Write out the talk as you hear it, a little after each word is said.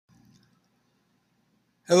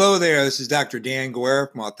Hello there, this is Dr. Dan Guerra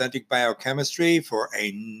from Authentic Biochemistry for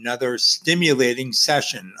another stimulating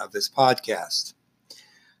session of this podcast.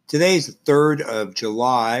 Today is the 3rd of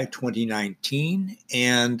July, 2019,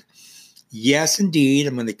 and yes, indeed,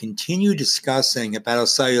 I'm going to continue discussing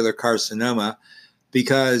hepatocellular carcinoma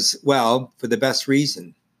because, well, for the best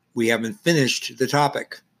reason, we haven't finished the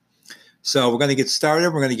topic. So we're going to get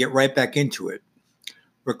started, we're going to get right back into it.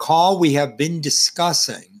 Recall we have been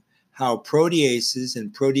discussing how proteases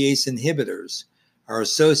and protease inhibitors are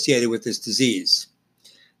associated with this disease.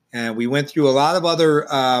 And we went through a lot of other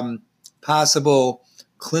possible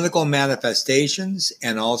clinical manifestations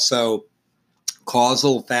and also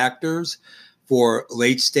causal factors for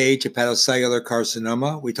late-stage hepatocellular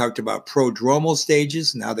carcinoma. We talked about prodromal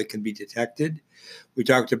stages and how they can be detected. We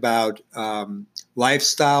talked about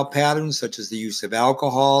lifestyle patterns such as the use of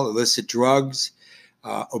alcohol, illicit drugs,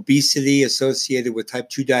 obesity associated with type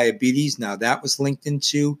 2 diabetes. Now that was linked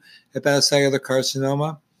into hepatocellular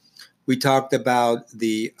carcinoma. We talked about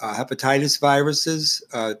the hepatitis viruses,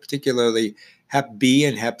 particularly Hep B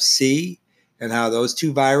and Hep C, and how those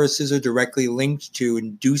two viruses are directly linked to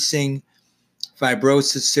inducing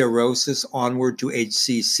fibrosis, cirrhosis onward to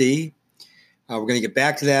HCC. We're going to get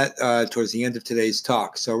back to that towards the end of today's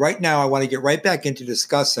talk. So right now I want to get right back into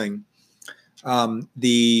discussing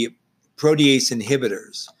the protease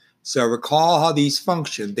inhibitors. So recall how these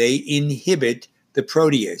function. They inhibit the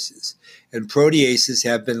proteases, and proteases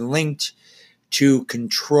have been linked to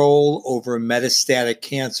control over metastatic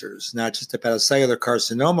cancers, not just hepatocellular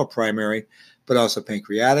carcinoma primary, but also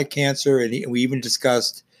pancreatic cancer, and we even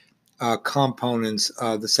discussed components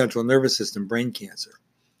of the central nervous system, brain cancer.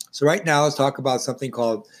 So right now, let's talk about something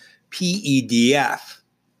called PEDF.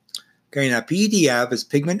 Okay, now PEDF is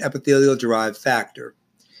pigment epithelial-derived factor.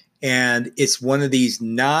 And it's one of these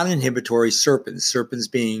non-inhibitory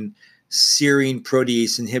serpins being serine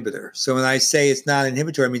protease inhibitor. So when I say it's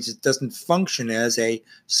non-inhibitory, it means it doesn't function as a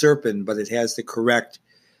serpin, but it has the correct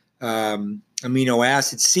amino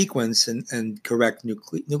acid sequence and correct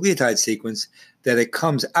nucleotide sequence that it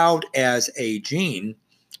comes out as a gene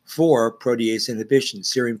for protease inhibition,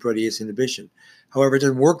 serine protease inhibition. However, it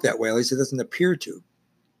doesn't work that way, at least it doesn't appear to.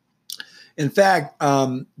 In fact,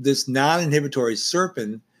 this non-inhibitory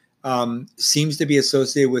serpin seems to be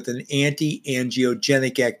associated with an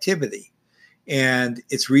anti-angiogenic activity. And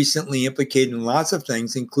it's recently implicated in lots of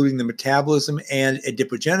things, including the metabolism and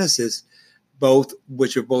adipogenesis,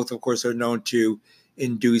 which of course, are known to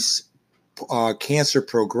induce cancer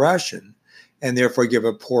progression and therefore give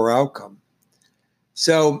a poor outcome.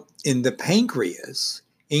 So in the pancreas,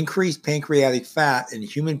 increased pancreatic fat in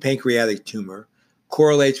human pancreatic tumor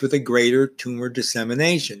correlates with a greater tumor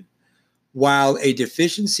dissemination, while a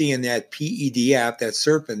deficiency in that PEDF, that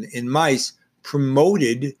serpin, in mice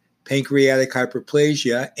promoted pancreatic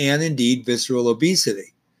hyperplasia and indeed visceral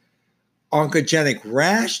obesity. Oncogenic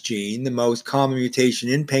RAS gene, the most common mutation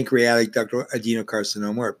in pancreatic ductal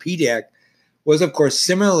adenocarcinoma, or PDAC, was of course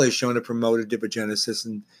similarly shown to promote adipogenesis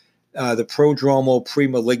and the prodromal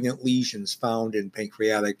premalignant lesions found in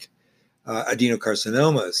pancreatic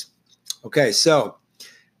adenocarcinomas. Okay, so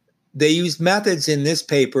they used methods in this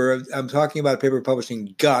paper. I'm talking about a paper published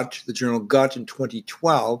in Gut, the journal Gut in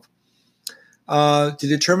 2012, to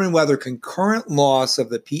determine whether concurrent loss of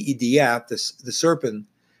the PEDF, the serpin,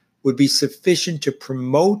 would be sufficient to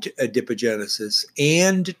promote adipogenesis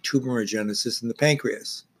and tumorigenesis in the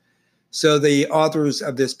pancreas. So the authors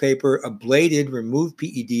of this paper removed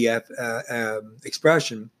PEDF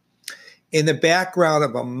expression in the background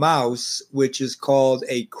of a mouse, which is called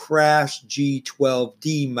a CRASH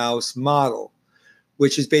G12D mouse model,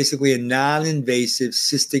 which is basically a non-invasive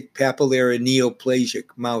cystic papillary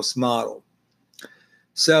neoplasic mouse model.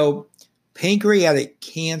 So pancreatic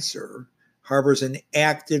cancer harbors an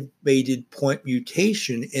activated point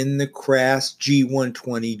mutation in the CRAS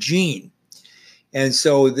G120 gene. And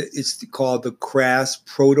so it's called the CRAS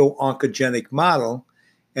proto-oncogenic model,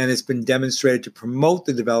 and it's been demonstrated to promote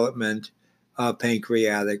the development of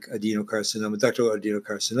pancreatic adenocarcinoma, ductal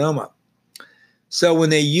adenocarcinoma. So when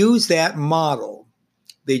they used that model,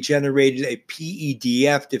 they generated a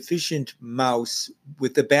PEDF deficient mouse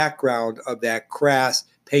with the background of that CRAS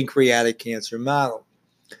pancreatic cancer model.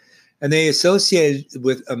 And they associated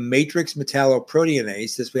with a matrix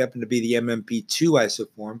metalloproteinase, this would happen to be the MMP2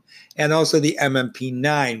 isoform, and also the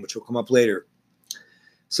MMP9, which will come up later.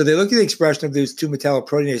 So they looked at the expression of those two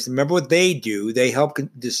metalloproteinases. Remember what they do? They help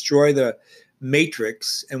destroy the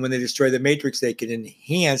matrix, and when they destroy the matrix, they can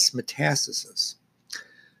enhance metastasis.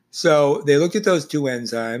 So they looked at those two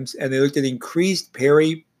enzymes, and they looked at increased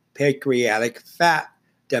peripancreatic fat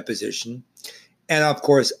deposition and of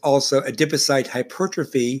course also adipocyte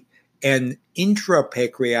hypertrophy and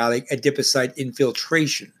intrapancreatic adipocyte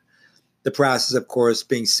infiltration. The process, of course,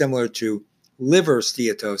 being similar to liver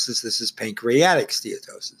steatosis. This is pancreatic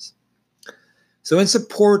steatosis. So in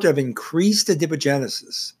support of increased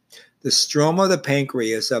adipogenesis, the stroma of the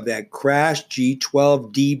pancreas of that crashed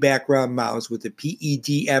G12D background mouse with the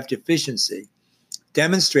PEDF deficiency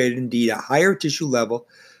demonstrated indeed a higher tissue level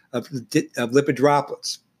of lipid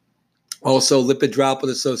droplets. Also, lipid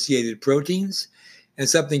droplet-associated proteins and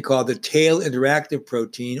something called the tail interactive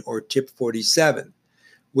protein, or TIP47,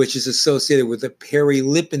 which is associated with the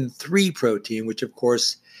perilipin-3 protein, which of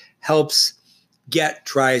course helps get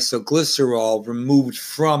triacylglycerol removed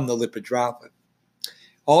from the lipid droplet.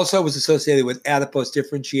 Also was associated with adipose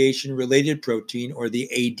differentiation-related protein, or the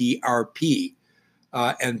ADRP,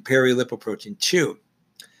 and perilipoprotein 2.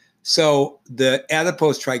 So the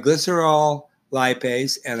adipose triglycerol,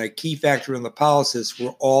 lipase, and a key factor in lipolysis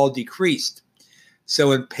were all decreased.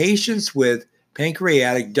 So in patients with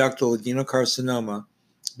pancreatic ductal adenocarcinoma,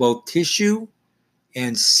 both tissue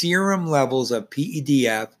and serum levels of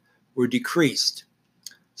PEDF were decreased.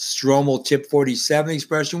 Stromal TIP47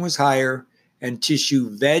 expression was higher, and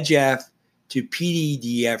tissue VEGF to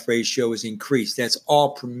PEDF ratio was increased. That's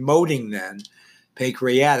all promoting then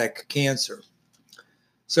pancreatic cancer.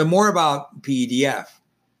 So more about PEDF.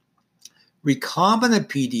 Recombinant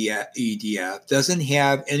PEDF doesn't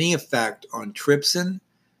have any effect on trypsin,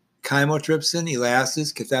 chymotrypsin,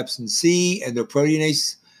 elastase, cathepsin C,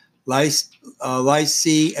 endoproteinase lyse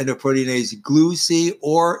C, endoproteinase glue C,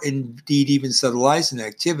 or indeed even subtlysin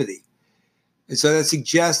activity. And so that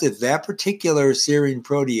suggests that that particular serine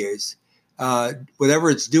protease, whatever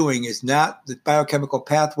it's doing, is not, the biochemical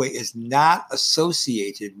pathway is not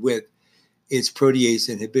associated with its protease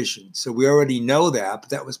inhibition. So we already know that, but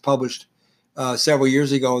that was published several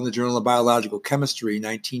years ago in the Journal of Biological Chemistry,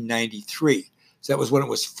 1993. So that was when it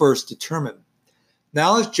was first determined.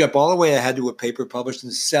 Now let's jump all the way ahead to a paper published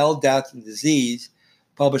in Cell Death and Disease,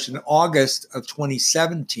 published in August of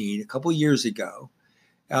 2017, a couple years ago.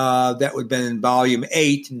 That would have been in volume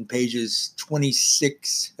 8 in pages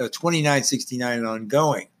 29, 69 and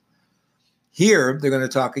ongoing. Here, they're going to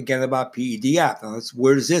talk again about PEDF. Now,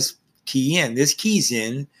 where does this key in? This keys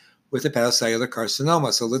in with hepatocellular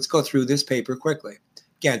carcinoma. So let's go through this paper quickly.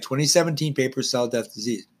 Again, 2017 paper, Cell Death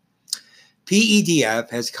Disease. PEDF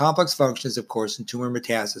has complex functions, of course, in tumor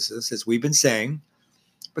metastasis, as we've been saying,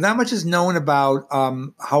 but not much is known about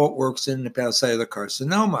how it works in hepatocellular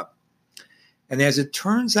carcinoma. And as it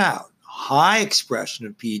turns out, high expression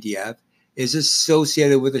of PEDF is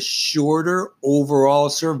associated with a shorter overall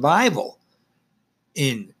survival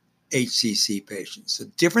in HCC patients. So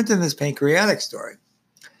different than this pancreatic story.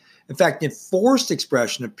 In fact, enforced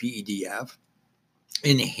expression of PEDF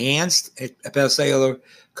enhanced hepatocellular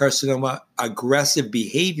carcinoma aggressive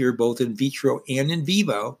behavior, both in vitro and in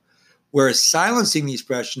vivo, whereas silencing the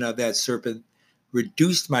expression of that SERPIN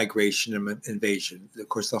reduced migration and invasion, of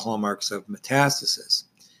course, the hallmarks of metastasis.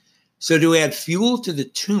 So to add fuel to the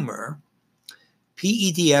tumor,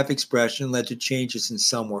 PEDF expression led to changes in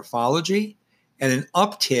cell morphology and an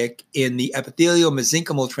uptick in the epithelial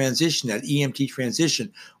mesenchymal transition, that EMT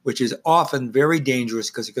transition, which is often very dangerous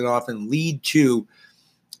because it can often lead to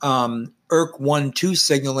ERK1/2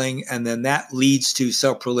 signaling, and then that leads to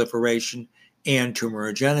cell proliferation and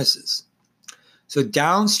tumorigenesis. So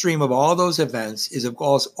downstream of all those events is, of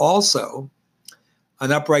course, also an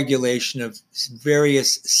upregulation of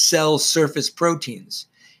various cell surface proteins.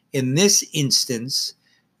 In this instance,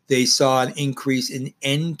 they saw an increase in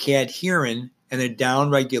N-cadherin and a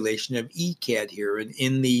downregulation of E-cadherin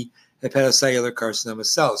in the hepatocellular carcinoma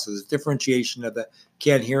cells. So there's a differentiation of the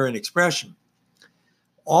cadherin expression.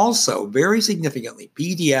 Also, very significantly,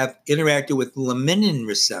 PEDF interacted with laminin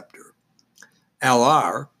receptor,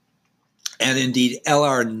 LR, and indeed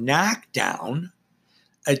LR knockdown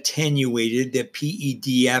attenuated the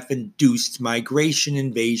PEDF-induced migration,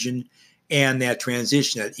 invasion, and that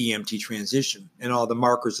transition, that EMT transition, and all the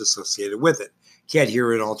markers associated with it.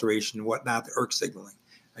 Cadherin alteration and whatnot, the ERK signaling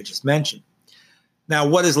I just mentioned. Now,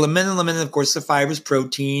 what is laminin? Laminin, of course, is a fibrous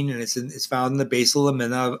protein, and it's found in the basal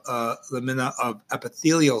lamina of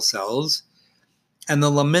epithelial cells. And the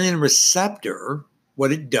laminin receptor,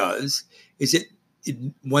 what it does is it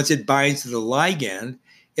once it binds to the ligand,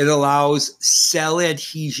 it allows cell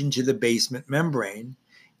adhesion to the basement membrane,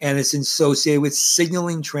 and it's associated with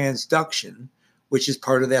signaling transduction, which is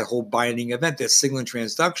part of that whole binding event. That signaling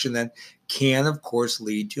transduction then can, of course,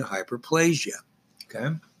 lead to hyperplasia.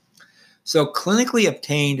 Okay, so clinically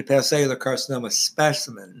obtained hepatocellular carcinoma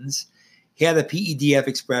specimens had a PEDF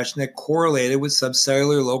expression that correlated with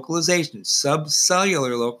subcellular localization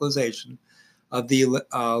of the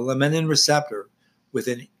laminin receptor, with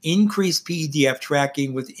an increased PEDF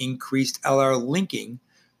tracking with increased LR linking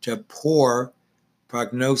to poor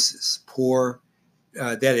prognosis,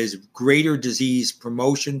 that is greater disease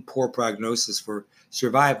promotion, poor prognosis for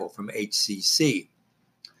survival from HCC.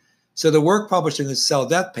 So the work published in the Cell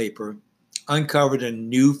Death paper uncovered a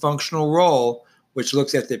new functional role, which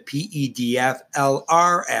looks at the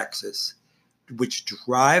PEDF-LR axis, which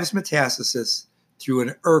drives metastasis through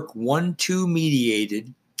an ERK1/2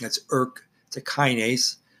 mediated, that's ERK, it's a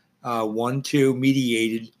kinase, 1/2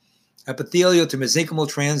 mediated epithelial to mesenchymal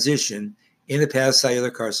transition in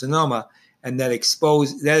hepatocellular carcinoma, and that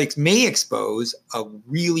may expose a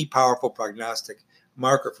really powerful prognostic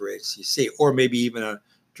marker for HCC, or maybe even a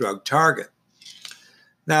drug target.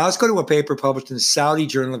 Now, let's go to a paper published in the Saudi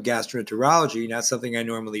Journal of Gastroenterology, not something I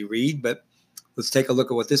normally read, but let's take a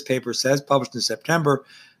look at what this paper says, published in September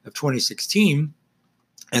of 2016,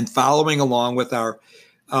 and following along with our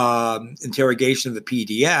interrogation of the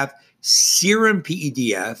PEDF, serum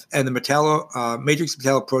PEDF and the matrix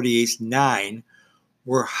metalloprotease 9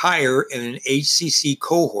 were higher in an HCC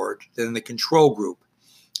cohort than in the control group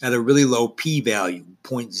at a really low p-value,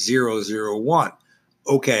 0.001.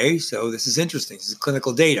 Okay, so this is interesting. This is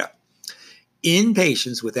clinical data. In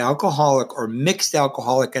patients with alcoholic or mixed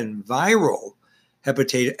alcoholic and viral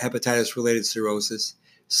hepatitis-related cirrhosis,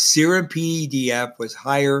 serum PEDF was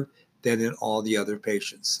higher than in all the other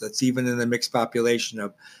patients. That's even in the mixed population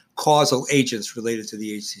of causal agents related to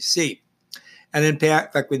the HCC. And in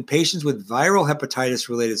fact, in patients with viral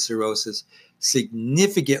hepatitis-related cirrhosis,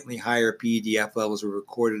 significantly higher PEDF levels were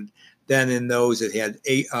recorded than in those that had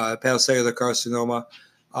hepatocellular carcinoma,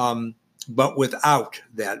 but without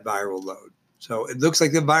that viral load. So it looks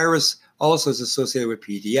like the virus also is associated with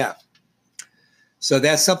PEDF. So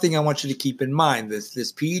that's something I want you to keep in mind.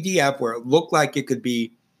 This PEDF, where it looked like it could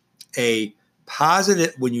be a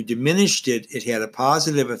positive, when you diminished it, it had a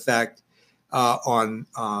positive effect on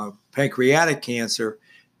pancreatic cancer.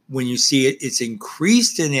 When you see it, it's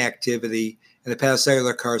increased in activity in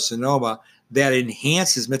hepatocellular carcinoma that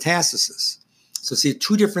enhances metastasis. So see,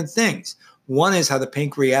 two different things. One is how the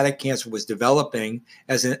pancreatic cancer was developing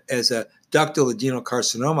as a ductal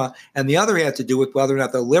adenocarcinoma, and the other had to do with whether or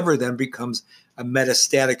not the liver then becomes a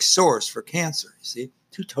metastatic source for cancer. You see,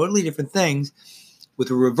 two totally different things with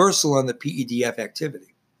a reversal on the PEDF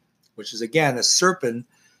activity, which is, again, a SERPIN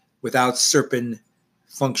without SERPIN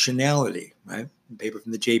functionality, right? A paper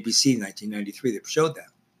from the JBC in 1993 that showed that.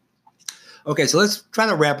 Okay, so let's try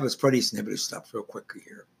to wrap up this protease inhibitor stuff real quickly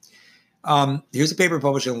here. Here's a paper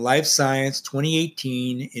published in Life Science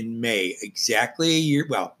 2018 in May, exactly a year,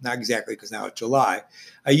 well, not exactly because now it's July,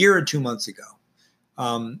 a year and 2 months ago.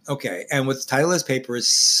 Okay, and what the title of this paper is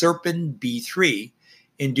SERPIN B3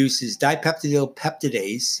 induces dipeptidyl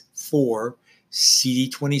peptidase 4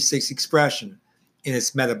 CD26 expression in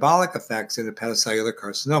its metabolic effects in hepatocellular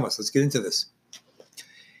carcinoma. So let's get into this.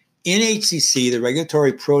 In HCC, the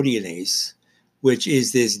regulatory proteinase, which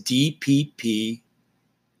is this DPP4,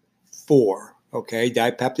 okay,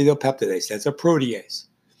 dipeptidyl peptidase, that's a protease.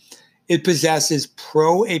 It possesses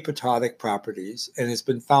pro-apoptotic properties and has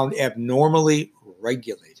been found abnormally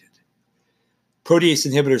regulated. Protease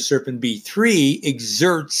inhibitor SERPIN B3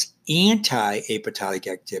 exerts anti-apoptotic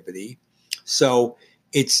activity, so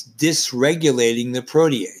it's dysregulating the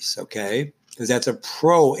protease, okay, because that's a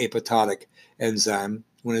pro-apoptotic enzyme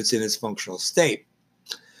when it's in its functional state.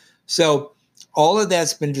 So all of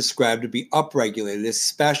that's been described to be upregulated,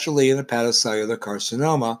 especially in hepatocellular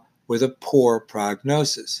carcinoma with a poor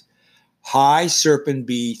prognosis. High SERPIN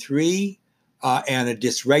B3 and a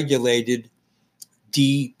dysregulated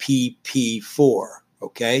DPP4.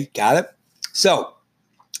 Okay, got it? So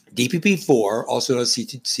DPP4, also known as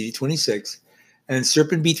CD26, and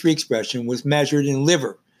SERPIN B3 expression was measured in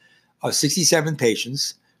liver of 67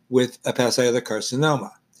 patients with hepatocellular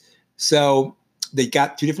carcinoma. So they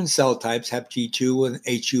got two different cell types, HepG2 and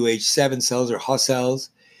HUH7 cells or HUS cells.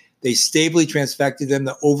 They stably transfected them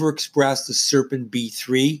to overexpress the SERPIN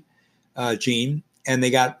B3 gene, and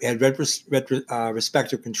they had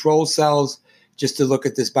retrospective control cells just to look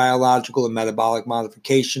at this biological and metabolic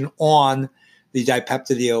modification on the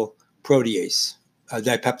dipeptidyl protease,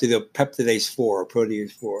 dipeptidyl peptidase 4, or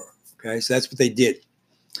protease 4. Okay, so that's what they did.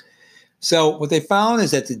 So what they found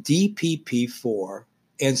is that the DPP4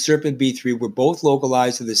 and SERPIN B3 were both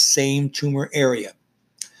localized to the same tumor area.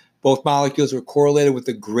 Both molecules were correlated with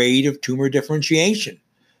the grade of tumor differentiation,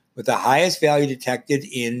 with the highest value detected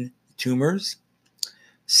in tumors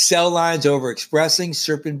Cell lines overexpressing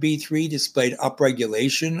SERPINB3 displayed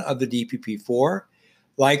upregulation of the DPP4,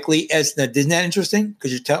 likely as now. Isn't that interesting?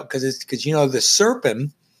 Because the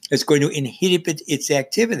SERPIN is going to inhibit its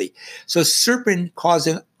activity. So SERPIN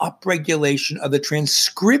causes an upregulation of the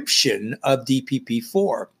transcription of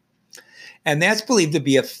DPP4, and that's believed to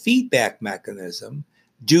be a feedback mechanism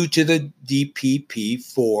due to the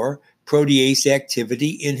DPP4 protease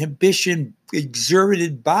activity inhibition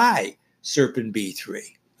exerted by SERPINB3.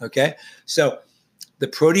 Okay, so the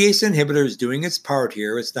protease inhibitor is doing its part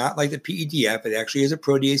here. It's not like the PEDF. It actually is a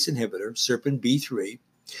protease inhibitor, SERPINB3.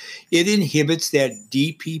 It inhibits that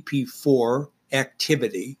DPP4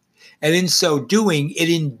 activity, and in so doing, it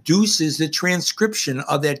induces the transcription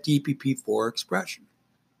of that DPP4 expression.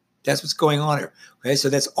 That's what's going on here. Okay, so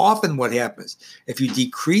that's often what happens. If you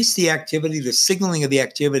decrease the activity, the signaling of the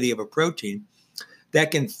activity of a protein, that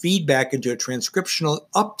can feed back into a transcriptional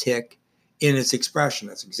uptick in its expression.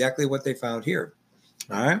 That's exactly what they found here.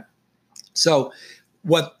 All right. So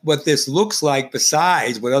what this looks like,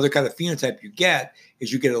 besides what other kind of phenotype you get,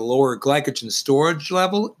 is you get a lower glycogen storage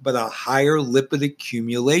level, but a higher lipid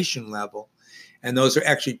accumulation level. And those are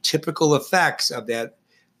actually typical effects of that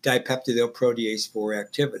dipeptidyl protease 4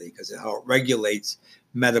 activity, because of how it regulates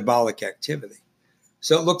metabolic activity.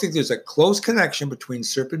 So it looked like there's a close connection between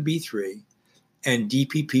SERPINB3 and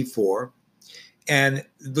DPP4, and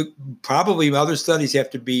probably other studies have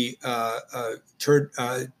to be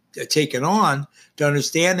taken on to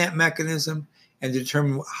understand that mechanism and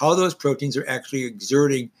determine how those proteins are actually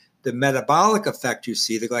exerting the metabolic effect you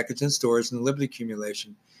see, the glycogen storage and the lipid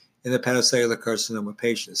accumulation in the hepatocellular carcinoma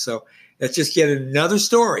patients. So that's just yet another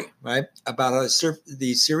story, right, about how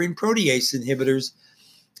the serine protease inhibitors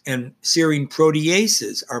and serine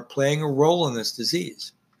proteases are playing a role in this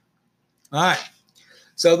disease. All right.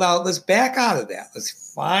 So now let's back out of that.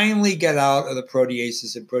 Let's finally get out of the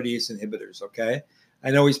proteases and protease inhibitors, okay?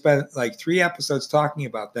 I know we spent like 3 episodes talking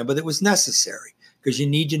about them, but it was necessary because you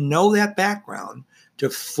need to know that background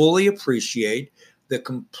to fully appreciate the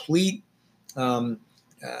complete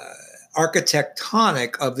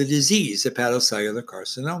architectonic of the disease, hepatocellular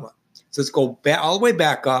carcinoma. So let's go all the way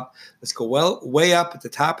back up. Let's go way up at the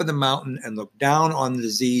top of the mountain and look down on the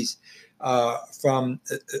disease from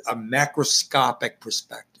a macroscopic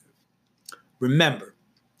perspective. Remember,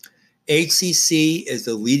 HCC is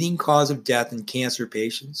the leading cause of death in cancer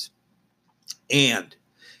patients. And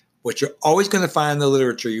what you're always going to find in the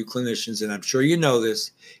literature, you clinicians, and I'm sure you know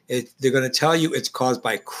this, they're going to tell you it's caused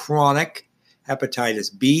by chronic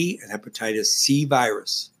hepatitis B and hepatitis C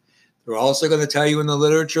virus. They're also going to tell you in the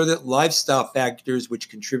literature that lifestyle factors which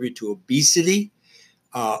contribute to obesity,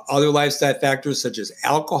 other lifestyle factors such as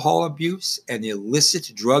alcohol abuse and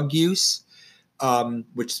illicit drug use,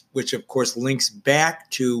 which of course links back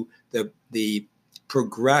to the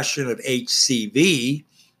progression of HCV,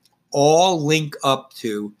 all link up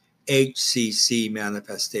to HCC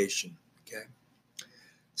manifestation. Okay.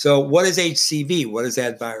 So what is HCV? What is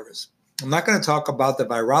that virus? I'm not going to talk about the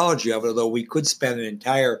virology of it, although we could spend an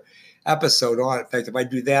entire episode on it. In fact, if I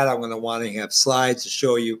do that, I'm going to want to have slides to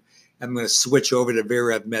show you. I'm going to switch over to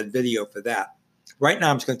Verev Med Video for that. Right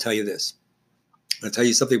now, I'm just going to tell you this. I'm going to tell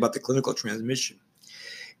you something about the clinical transmission.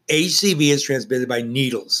 HCV is transmitted by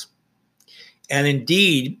needles. And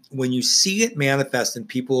indeed, when you see it manifest in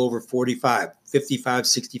people over 45, 55,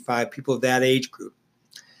 65, people of that age group,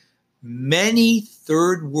 many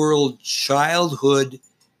third world childhood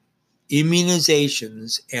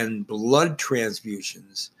immunizations and blood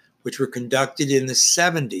transfusions, which were conducted in the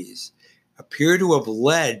 70s, appear to have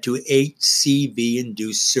led to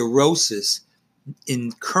HCV-induced cirrhosis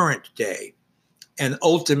in current day, and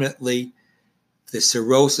ultimately the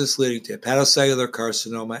cirrhosis leading to hepatocellular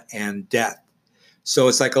carcinoma and death. So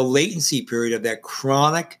it's like a latency period of that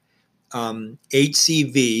chronic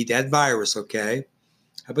HCV, that virus, okay,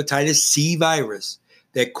 hepatitis C virus,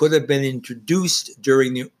 that could have been introduced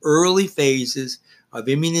during the early phases of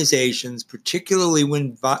immunizations, particularly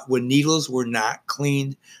when needles were not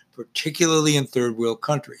cleaned, particularly in third world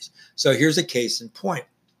countries. So here's a case in point.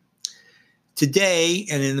 Today,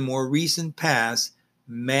 and in the more recent past,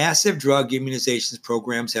 massive drug immunizations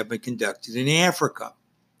programs have been conducted in Africa.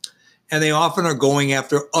 And they often are going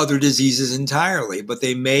after other diseases entirely, but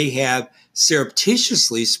they may have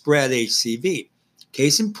surreptitiously spread HCV.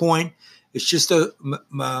 Case in point is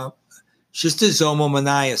schistosoma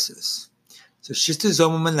moniasis. So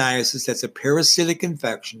schistosoma moniasis, that's a parasitic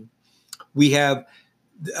infection. We have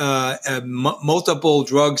multiple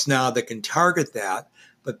drugs now that can target that.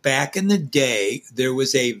 But back in the day, there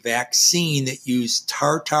was a vaccine that used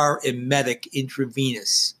tartar emetic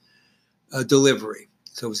intravenous delivery.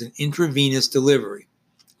 So it was an intravenous delivery.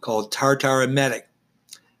 called tartar emetic.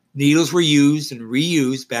 Needles were used and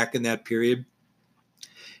reused back in that period.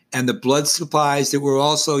 And the blood supplies that were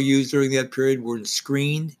also used during that period were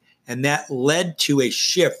screened. And that led to a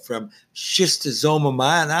shift from schistosoma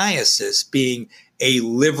monoiasis being a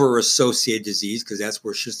liver-associated disease, because that's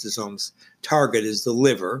where schistosome's target is the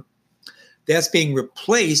liver. That's being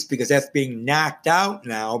replaced because that's being knocked out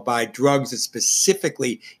now by drugs that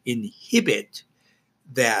specifically inhibit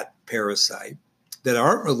that parasite that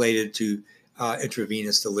aren't related to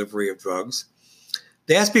intravenous delivery of drugs.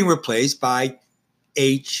 That's being replaced by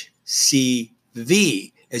HCV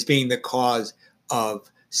as being the cause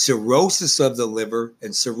of cirrhosis of the liver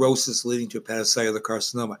and cirrhosis leading to hepatocellular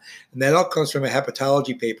carcinoma. And that all comes from a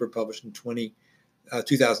hepatology paper published in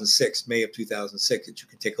 2006, May of 2006, that you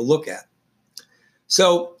can take a look at.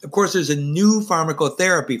 So, of course, there's a new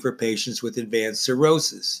pharmacotherapy for patients with advanced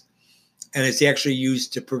cirrhosis, and it's actually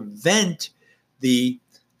used to prevent the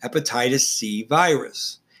hepatitis C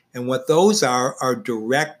virus. And what those are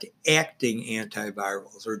direct-acting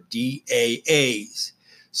antivirals, or DAAs.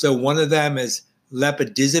 So one of them is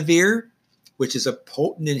lepidisivir, which is a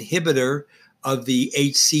potent inhibitor of the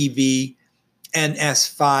HCV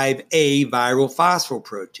NS5A viral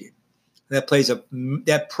phosphoprotein.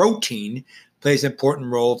 That protein plays an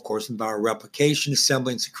important role, of course, in viral replication,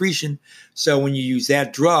 assembly, and secretion. So when you use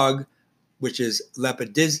that drug, which is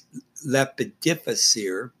lepidivir,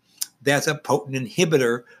 that's a potent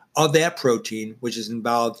inhibitor of that protein, which is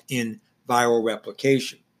involved in viral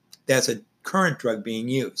replication. That's a current drug being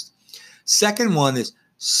used. Second one is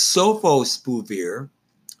sofosbuvir,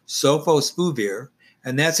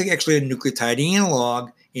 and that's actually a nucleotide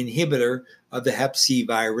analog inhibitor of the hep C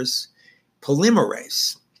virus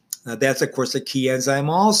polymerase. Now, that's, of course, a key enzyme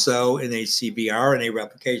also in HCV RNA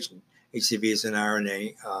replication. HCV is an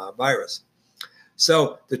RNA virus.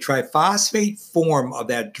 So the triphosphate form of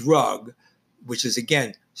that drug, which is,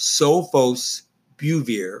 again,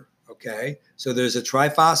 sofosbuvir, okay? So there's a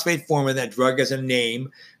triphosphate form of that drug as a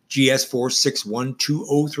name,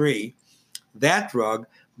 GS461203. That drug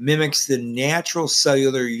mimics the natural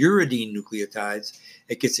cellular uridine nucleotides.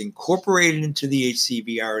 It gets incorporated into the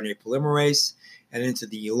HCV RNA polymerase and into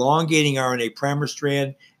the elongating RNA primer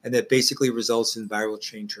strand, and that basically results in viral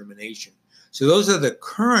chain termination. So those are the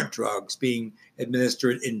current drugs being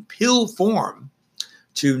administered in pill form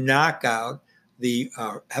to knock out the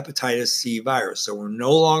hepatitis C virus. So we're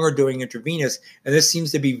no longer doing intravenous, and this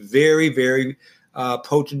seems to be very, very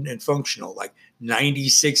potent and functional, like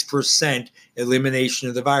 96% elimination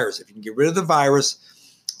of the virus. If you can get rid of the virus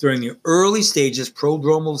during the early stages,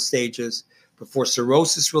 prodromal stages, before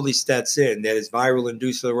cirrhosis really sets in, that is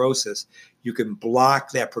viral-induced cirrhosis, you can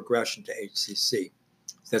block that progression to HCC.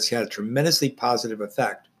 That's had a tremendously positive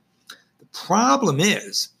effect. The problem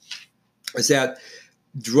is that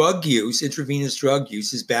drug use, intravenous drug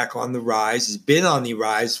use, is back on the rise, has been on the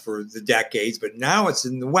rise for the decades, but now it's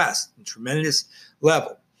in the West, in tremendous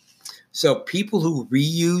level. So people who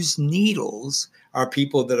reuse needles are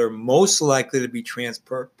people that are most likely to be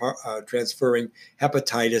transferring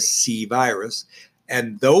hepatitis C virus.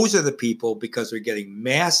 And those are the people, because they're getting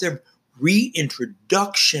massive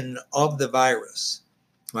reintroduction of the virus,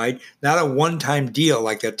 right? Not a one-time deal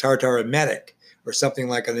like a tartar emetic or something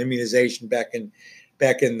like an immunization back in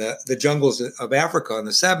the jungles of Africa in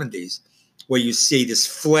the 70s, where you see this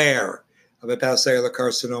flare of hepatocellular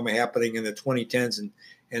carcinoma happening in the 2010s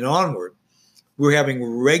and onward. We're having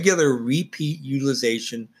regular repeat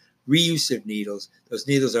utilization, reuse of needles. Those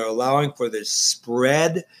needles are allowing for the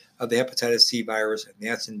spread of the hepatitis C virus, and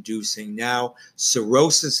that's inducing now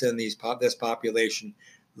cirrhosis in this population,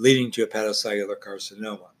 leading to hepatocellular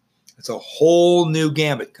carcinoma. It's a whole new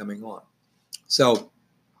gamut coming on. So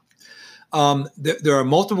there are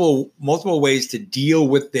multiple ways to deal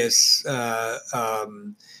with this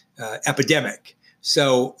epidemic.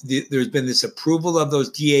 So there's been this approval of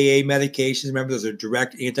those DAA medications. Remember, those are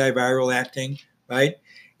direct antiviral acting, right?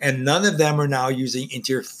 And none of them are now using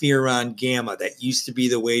interferon gamma. That used to be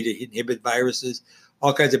the way to inhibit viruses.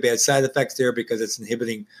 All kinds of bad side effects there because it's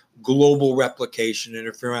inhibiting global replication.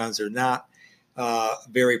 Interferons are not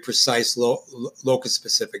very precise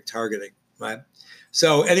locus-specific targeting, right?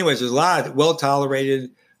 So anyways, there's a lot of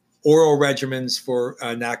well-tolerated oral regimens for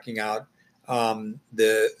knocking out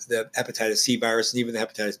the hepatitis C virus and even the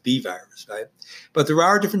hepatitis B virus, right? But there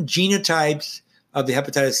are different genotypes of the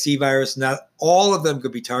hepatitis C virus. Not all of them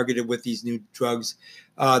could be targeted with these new drugs.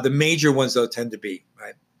 The major ones, though, tend to be,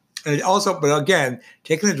 right? And it also, but again,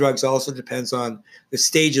 taking the drugs also depends on the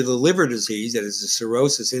stage of the liver disease, that is the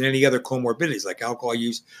cirrhosis, and any other comorbidities like alcohol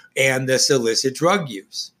use and this illicit drug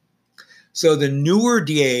use. So the newer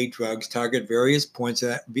DAA drugs target various points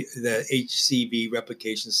of the HCV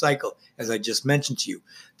replication cycle, as I just mentioned to you,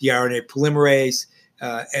 the RNA polymerase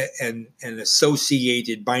and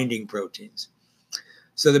associated binding proteins.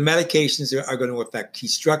 So the medications are going to affect key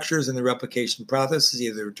structures in the replication process,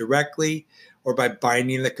 either directly or by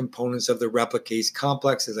binding the components of the replicase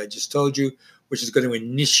complex, as I just told you, which is going to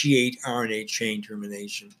initiate RNA chain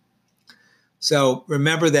termination. So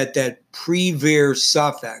remember that pre-Vir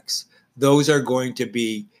suffix, those are going to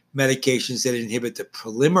be medications that inhibit the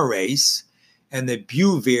polymerase, and the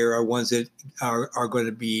Buvir are ones that are going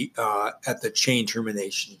to be at the chain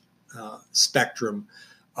termination spectrum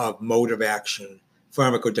of mode of action,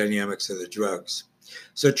 pharmacodynamics of the drugs.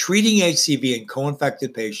 So treating HCV in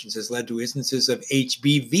co-infected patients has led to instances of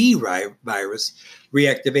HBV virus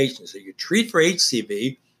reactivation. So you treat for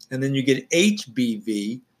HCV, and then you get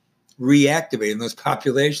HBV reactivated in those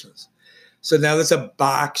populations. So now there's a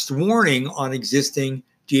boxed warning on existing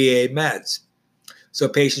DAA meds. So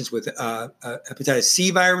patients with hepatitis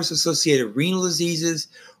C virus-associated renal diseases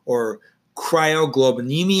or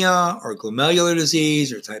cryoglobulinemia or glomerular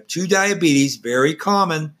disease or type 2 diabetes, very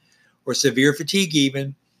common, or severe fatigue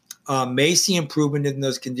even, may see improvement in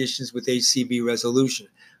those conditions with HCV resolution.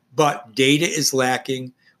 But data is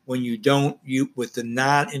lacking when you don't with the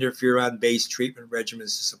non-interferon-based treatment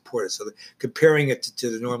regimens to support it. So comparing it to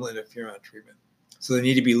the normal interferon treatment. So they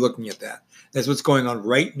need to be looking at that. That's what's going on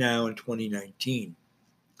right now in 2019.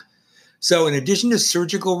 So in addition to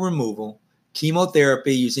surgical removal,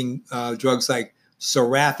 chemotherapy using drugs like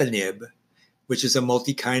sorafenib, which is a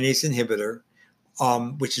multikinase inhibitor,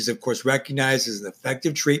 which is, of course, recognized as an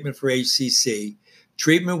effective treatment for HCC.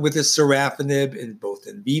 Treatment with the sorafenib in both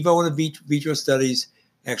in vivo and in vitro studies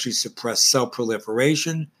actually suppress cell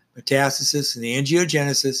proliferation, metastasis, and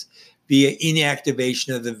angiogenesis via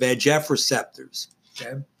inactivation of the VEGF receptors.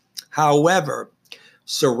 Okay? However,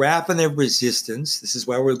 sorafenib resistance, this is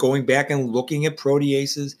why we're going back and looking at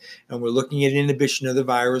proteases, and we're looking at inhibition of the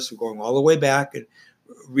virus. We're going all the way back and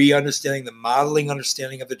re-understanding the modeling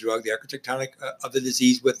understanding of the drug, the architectonic of the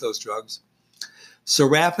disease with those drugs.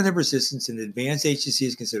 Sorafenib resistance in advanced HCC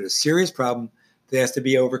is considered a serious problem that has to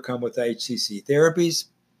be overcome with HCC therapies.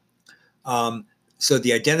 So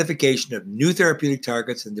the identification of new therapeutic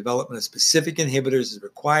targets and development of specific inhibitors is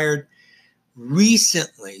required.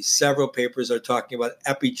 Recently, several papers are talking about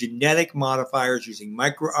epigenetic modifiers using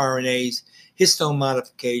microRNAs, histone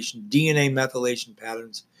modification, DNA methylation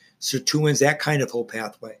patterns, sirtuins, that kind of whole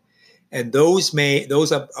pathway. And those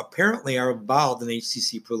apparently are involved in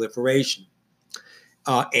HCC proliferation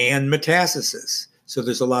and metastasis. So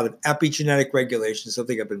there's a lot of epigenetic regulation,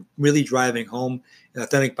 something I've been really driving home in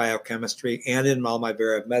authentic biochemistry and in all my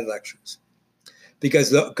various med lectures.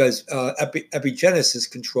 Because epigenesis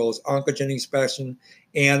controls oncogene expression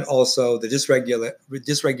and also the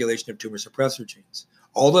dysregulation of tumor suppressor genes.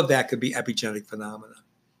 All of that could be epigenetic phenomena.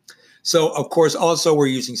 So, of course, also we're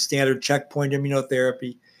using standard checkpoint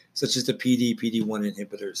immunotherapy, such as the PD-1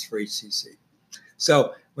 inhibitors for HCC.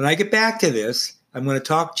 So when I get back to this, I'm going to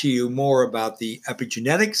talk to you more about the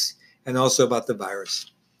epigenetics and also about the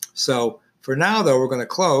virus. So for now, though, we're going to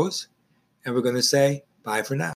close and we're going to say bye for now.